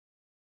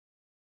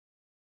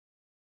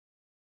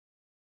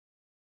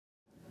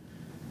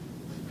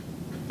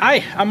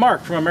Hi, I'm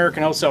Mark from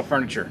American Wholesale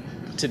Furniture.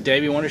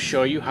 Today we want to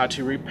show you how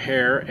to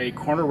repair a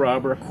corner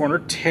rub or a corner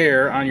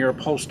tear on your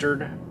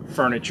upholstered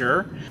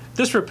furniture.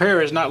 This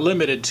repair is not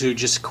limited to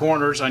just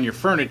corners on your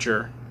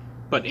furniture,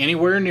 but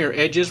anywhere near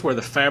edges where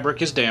the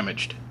fabric is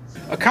damaged.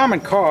 A common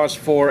cause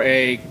for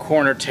a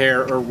corner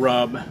tear or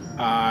rub,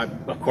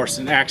 of course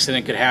an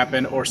accident could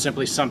happen, or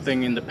simply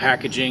something in the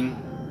packaging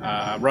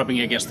rubbing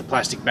against the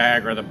plastic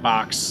bag or the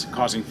box,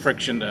 causing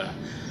friction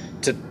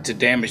to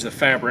damage the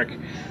fabric.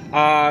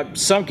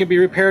 Some can be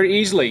repaired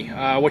easily.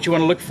 What you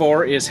want to look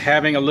for is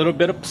having a little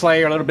bit of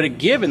play or a little bit of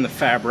give in the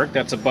fabric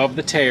that's above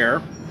the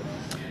tear.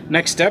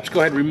 Next steps,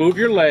 go ahead and remove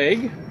your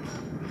leg.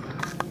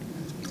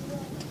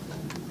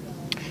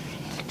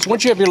 So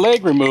once you have your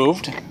leg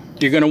removed,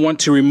 you're going to want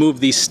to remove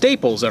these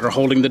staples that are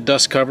holding the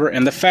dust cover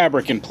and the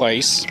fabric in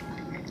place.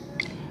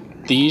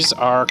 These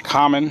are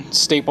common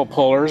staple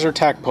pullers or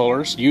tack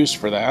pullers used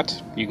for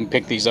that. You can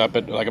pick these up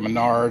at like a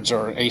Menards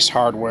or Ace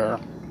Hardware.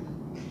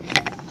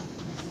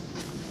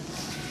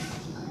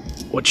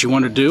 What you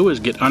want to do is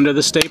get under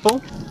the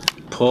staple,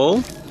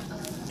 pull,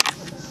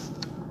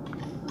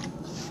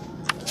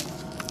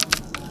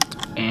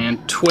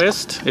 and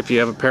twist. If you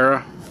have a pair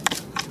of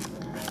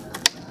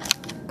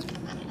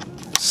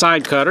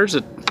side cutters,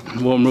 it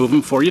will remove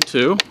them for you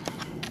too.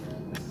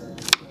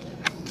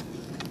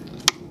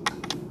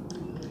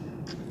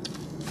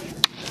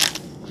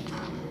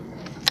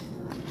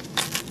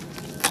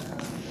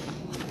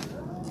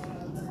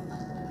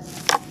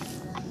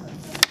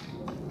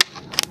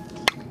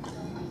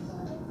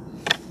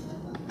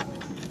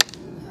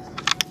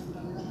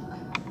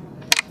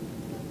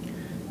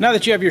 Now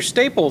that you have your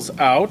staples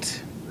out,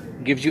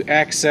 it gives you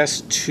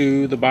access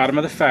to the bottom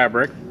of the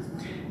fabric,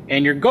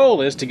 and your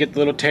goal is to get the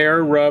little tear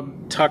or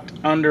rub tucked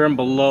under and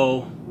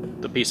below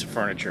the piece of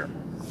furniture.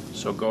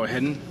 So go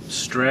ahead and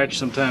stretch,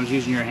 sometimes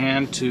using your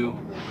hand to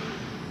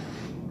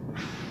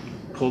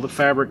pull the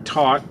fabric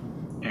taut,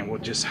 and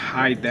we'll just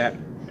hide that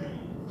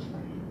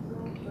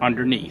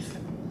underneath.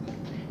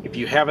 If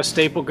you have a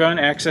staple gun,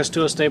 access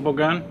to a staple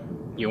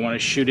gun, you want to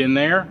shoot in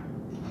there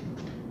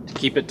to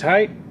keep it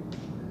tight.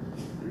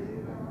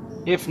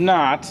 If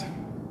not,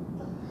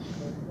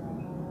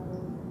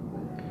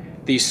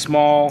 these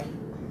small,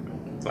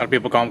 a lot of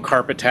people call them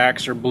carpet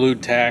tacks or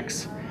blued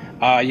tacks,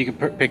 you can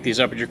pick these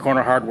up at your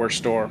corner hardware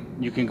store.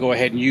 You can go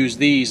ahead and use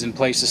these in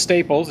place of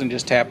staples and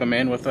just tap them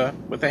in with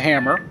a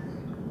hammer.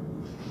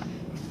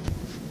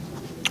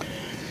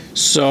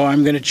 So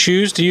I'm going to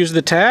choose to use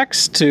the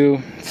tacks to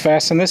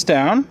fasten this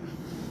down.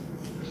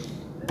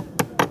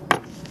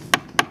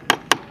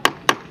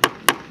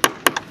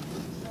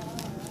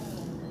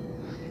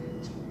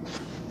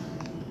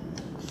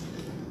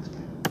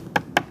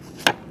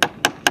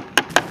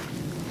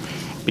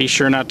 Be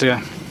sure not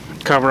to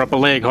cover up a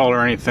leg hole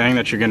or anything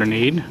that you're going to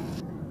need.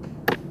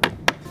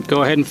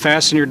 Go ahead and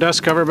fasten your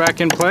dust cover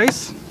back in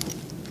place.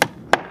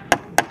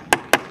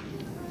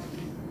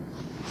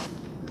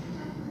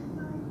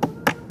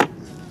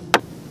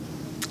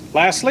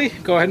 Lastly,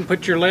 go ahead and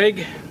put your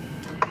leg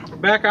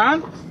back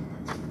on.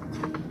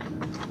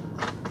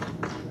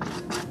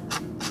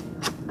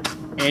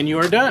 And you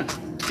are done.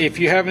 If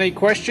you have any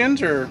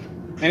questions or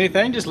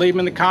anything, just leave them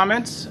in the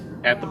comments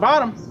at the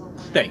bottom.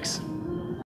 Thanks.